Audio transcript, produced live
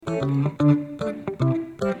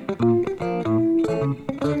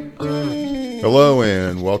Hello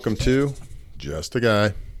and welcome to Just a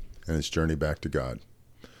Guy and his journey back to God.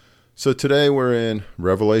 So today we're in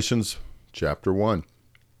Revelations chapter 1,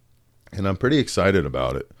 and I'm pretty excited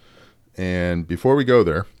about it. And before we go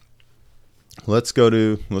there, let's go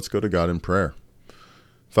to God in prayer.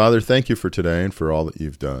 Father, thank you for today and for all that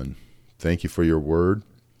you've done. Thank you for your word.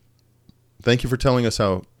 Thank you for telling us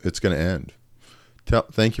how it's going to end.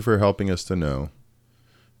 Thank you for helping us to know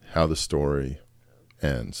how the story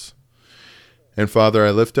ends. And Father,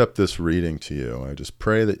 I lift up this reading to you. I just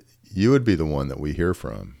pray that you would be the one that we hear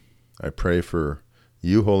from. I pray for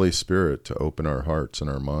you, Holy Spirit, to open our hearts and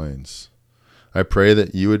our minds. I pray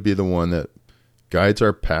that you would be the one that guides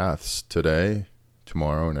our paths today,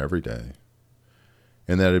 tomorrow, and every day.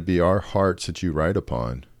 And that it be our hearts that you write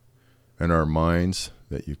upon and our minds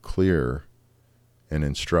that you clear and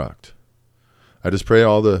instruct. I just pray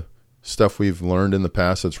all the stuff we've learned in the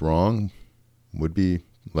past that's wrong would be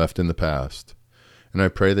left in the past. And I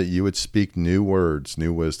pray that you would speak new words,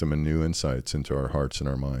 new wisdom, and new insights into our hearts and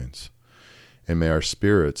our minds. And may our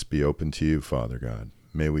spirits be open to you, Father God.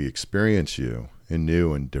 May we experience you in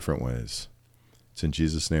new and different ways. It's in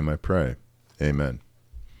Jesus' name I pray. Amen.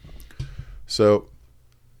 So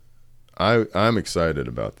I'm excited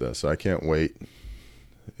about this. I can't wait.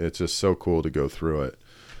 It's just so cool to go through it.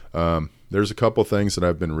 There's a couple things that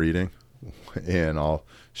I've been reading, and I'll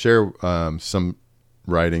share some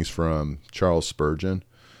writings from Charles Spurgeon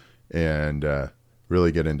and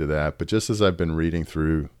really get into that. But just as I've been reading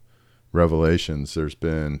through Revelations, there's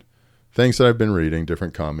been things that I've been reading,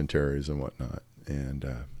 different commentaries and whatnot. And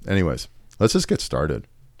anyways, let's just get started.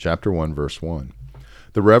 Chapter 1, verse 1.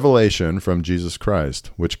 The revelation from Jesus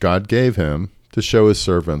Christ, which God gave him to show his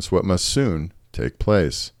servants what must soon take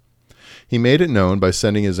place. He made it known by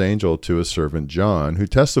sending his angel to his servant John, who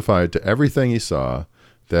testified to everything he saw,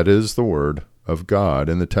 that is the word of God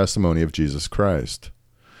and the testimony of Jesus Christ.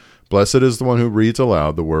 Blessed is the one who reads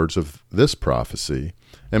aloud the words of this prophecy,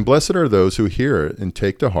 and blessed are those who hear it and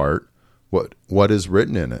take to heart what is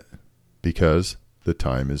written in it, because the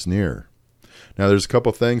time is near. Now there's a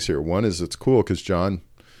couple things here. One is it's cool because John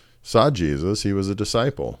saw Jesus. He was a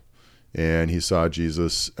disciple, and he saw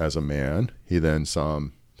Jesus as a man. He then saw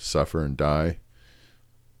him suffer and die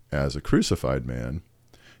as a crucified man.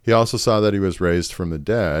 He also saw that he was raised from the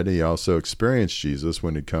dead. He also experienced Jesus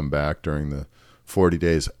when he'd come back during the 40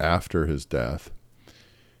 days after his death.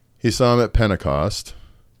 He saw him at Pentecost,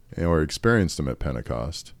 or experienced him at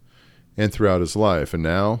Pentecost, and throughout his life. And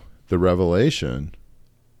now the revelation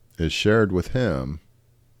is shared with him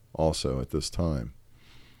also at this time.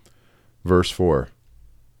 Verse 4,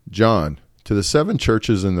 John, to the 7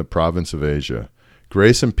 churches in the province of Asia,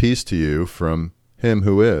 grace and peace to you from him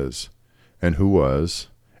who is, and who was,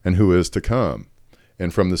 and who is to come,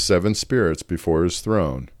 and from the 7 spirits before his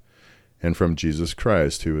throne, and from Jesus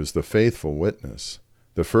Christ, who is the faithful witness,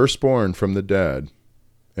 the firstborn from the dead,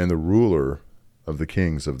 and the ruler of the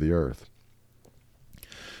kings of the earth.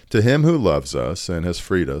 To him who loves us and has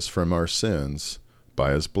freed us from our sins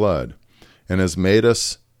by his blood, and has made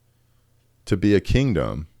us to be a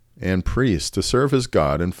kingdom and priests to serve his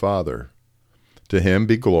God and Father. To him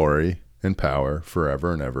be glory and power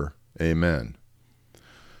forever and ever. Amen.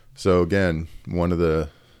 So again, one of the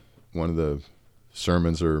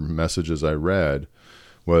sermons or messages I read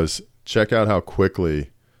was check out how quickly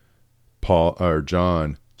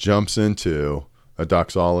John jumps into a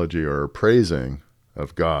doxology or a praising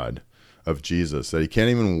of God, of Jesus, that he can't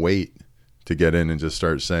even wait to get in and just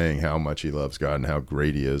start saying how much he loves God and how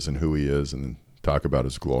great he is and who he is and talk about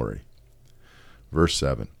his glory. Verse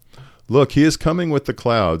 7. Look, he is coming with the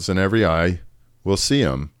clouds, and every eye will see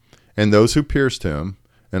him, and those who pierced him,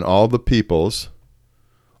 and all the peoples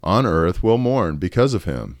on earth will mourn because of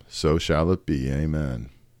him. So shall it be. Amen.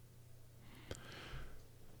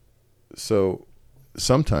 So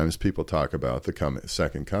sometimes people talk about the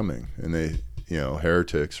second coming, and they,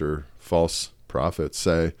 heretics or false prophets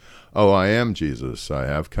say, oh, I am Jesus. I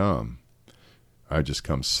have come. I just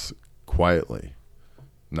come quietly.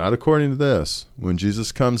 Not according to this. When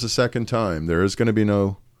Jesus comes a second time, there is going to be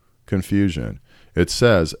no confusion. It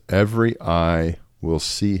says, every eye will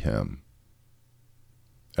see him.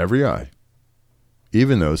 Every eye.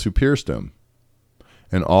 Even those who pierced him.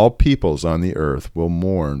 And all peoples on the earth will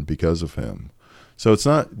mourn because of him. So it's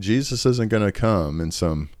not, Jesus isn't going to come in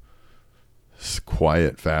some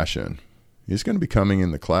quiet fashion. He's going to be coming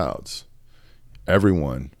in the clouds.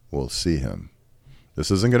 Everyone will see him. This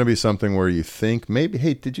isn't going to be something where you think maybe,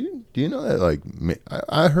 hey, do you know that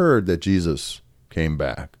I heard that Jesus came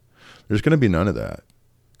back. There's going to be none of that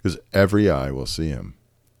because every eye will see him.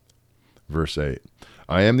 Verse 8,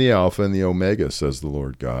 I am the Alpha and the Omega, says the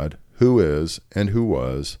Lord God, who is, and who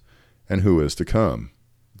was, and who is to come,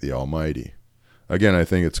 the Almighty. Again, I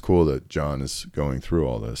think it's cool that John is going through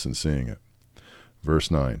all this and seeing it. Verse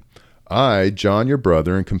 9, I, John, your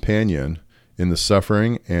brother and companion in the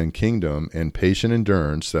suffering and kingdom and patient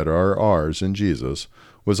endurance that are ours in Jesus,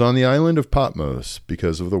 was on the island of Patmos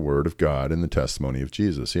because of the word of God and the testimony of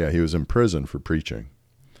Jesus. Yeah, he was in prison for preaching.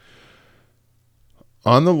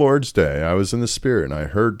 On the Lord's day, I was in the Spirit, and I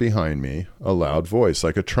heard behind me a loud voice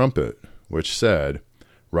like a trumpet, which said,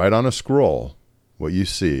 write on a scroll what you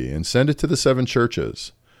see, and send it to the 7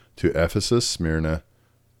 churches, to Ephesus, Smyrna,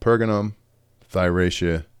 Pergamum,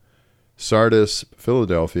 Thyatira, Sardis,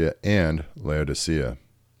 Philadelphia, and Laodicea.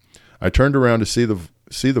 I turned around to see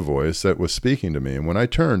the voice that was speaking to me, and when I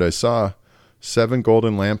turned, I saw 7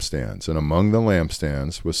 golden lampstands, and among the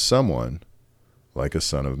lampstands was someone like a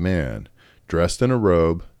son of man, dressed in a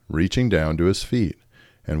robe reaching down to his feet,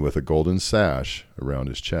 and with a golden sash around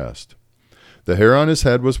his chest. The hair on his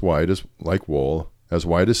head was white like wool, as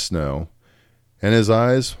white as snow, and his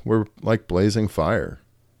eyes were like blazing fire.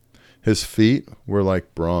 His feet were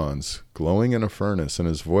like bronze, glowing in a furnace, and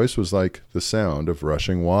his voice was like the sound of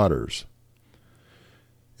rushing waters.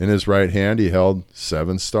 In his right hand he held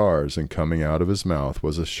 7 stars, and coming out of his mouth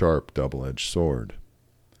was a sharp double-edged sword.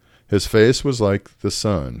 His face was like the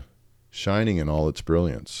sun, shining in all its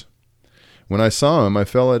brilliance. When I saw him, I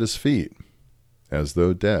fell at his feet, as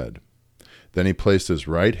though dead. Then he placed his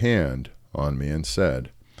right hand on me and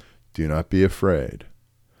said, do not be afraid.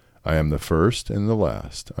 I am the first and the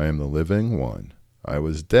last. I am the living one. I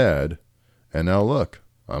was dead, and now look,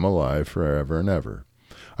 I'm alive forever and ever.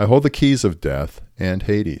 I hold the keys of death and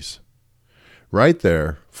Hades. Write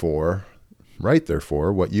therefore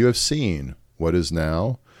what you have seen, what is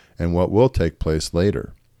now, and what will take place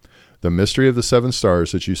later. The mystery of the 7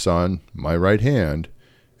 stars that you saw in my right hand,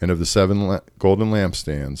 and of the 7 golden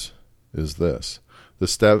lampstands, is this.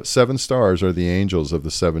 The 7 stars are the angels of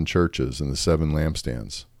the 7 churches, and the 7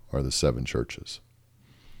 lampstands are the 7 churches.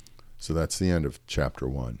 So that's the end of chapter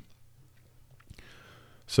 1.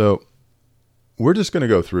 So we're just going to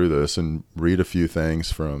go through this and read a few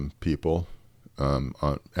things from people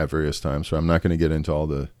at various times. So I'm not going to get into all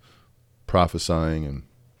the prophesying, and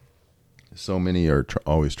so many are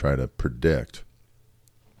always try to predict.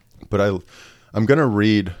 But I'm going to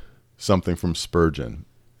read something from Spurgeon.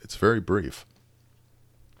 It's very brief,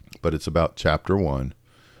 but it's about chapter 1,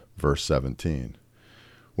 verse 17.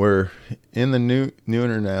 Where in the New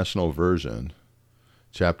International Version,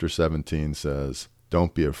 chapter 17 says,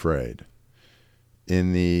 don't be afraid.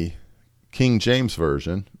 In the King James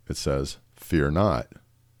Version, it says, fear not.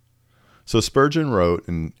 So Spurgeon wrote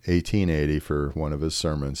in 1880 for one of his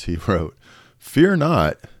sermons, he wrote, fear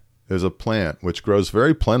not is a plant which grows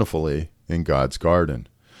very plentifully in God's garden.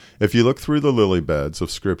 If you look through the lily beds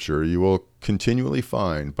of Scripture, you will continually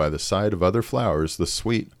find by the side of other flowers the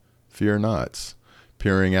sweet fear nots,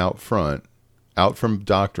 peering out from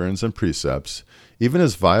doctrines and precepts, even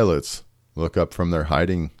as violets look up from their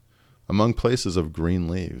hiding among places of green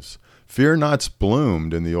leaves. Fear nots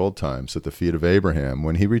bloomed in the old times at the feet of Abraham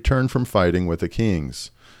when he returned from fighting with the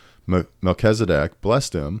kings. Melchizedek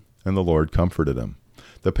blessed him, and the Lord comforted him.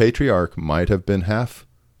 The patriarch might have been half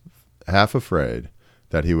afraid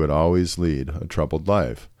that he would always lead a troubled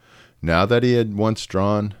life, now that he had once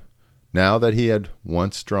drawn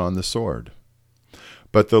the sword.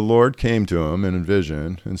 But the Lord came to him in a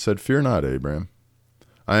vision and said, fear not, Abram.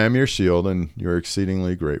 I am your shield and your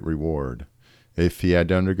exceedingly great reward. If he had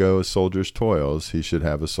to undergo a soldier's toils, he should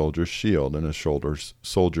have a soldier's shield and a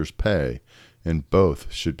soldier's pay, and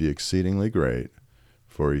both should be exceedingly great,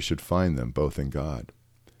 for he should find them both in God.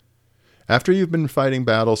 After you've been fighting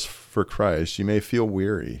battles for Christ, you may feel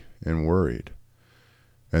weary and worried,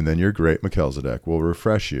 and then your great Melchizedek will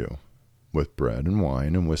refresh you with bread and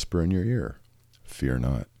wine and whisper in your ear, fear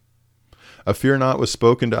not. A fear not was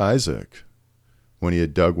spoken to Isaac when he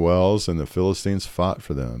had dug wells and the Philistines fought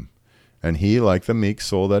for them. And he, like the meek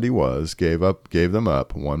soul that he was, gave them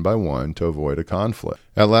up one by one to avoid a conflict.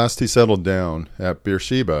 At last he settled down at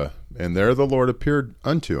Beersheba, and there the Lord appeared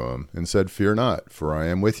unto him and said, fear not, for I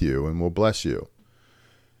am with you and will bless you.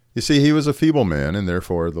 You see, he was a feeble man, and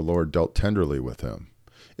therefore the Lord dealt tenderly with him.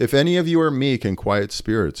 If any of you are meek and quiet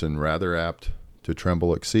spirits and rather apt to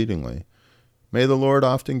tremble exceedingly, may the Lord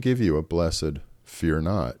often give you a blessed fear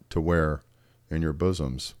not to wear in your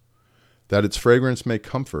bosoms, that its fragrance may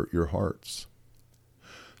comfort your hearts.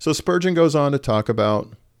 So Spurgeon goes on to talk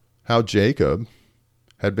about how Jacob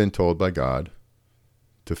had been told by God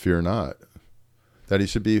to fear not, that he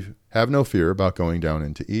should have no fear about going down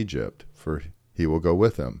into Egypt, for he will go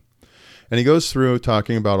with him. And he goes through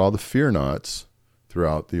talking about all the fear nots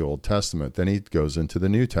throughout the Old Testament. Then he goes into the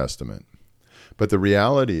New Testament. But the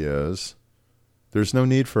reality is there's no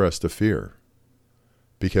need for us to fear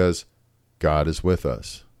because God is with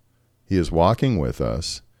us. He is walking with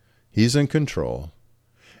us. He's in control.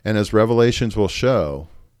 And as Revelations will show,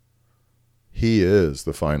 he is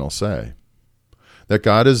the final say. That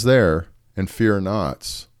God is there and fear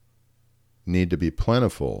nots need to be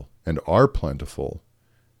plentiful and are plentiful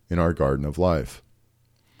in our garden of life.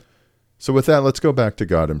 So with that, let's go back to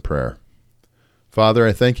God in prayer. Father,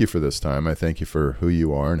 I thank you for this time. I thank you for who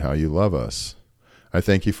you are and how you love us. I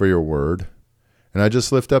thank you for your word. And I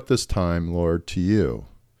just lift up this time, Lord, to you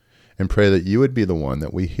and pray that you would be the one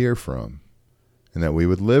that we hear from and that we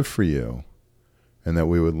would live for you and that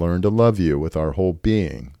we would learn to love you with our whole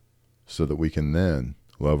being so that we can then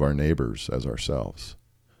love our neighbors as ourselves.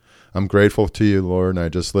 I'm grateful to you, Lord, and I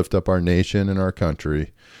just lift up our nation and our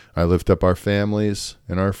country. I lift up our families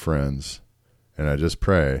and our friends, and I just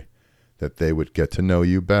pray that they would get to know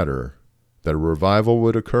you better, that a revival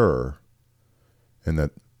would occur, and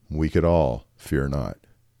that we could all fear not.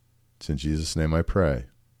 It's in Jesus' name I pray.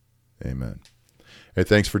 Amen. Hey,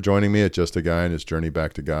 thanks for joining me at Just a Guy and His Journey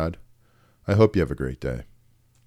Back to God. I hope you have a great day.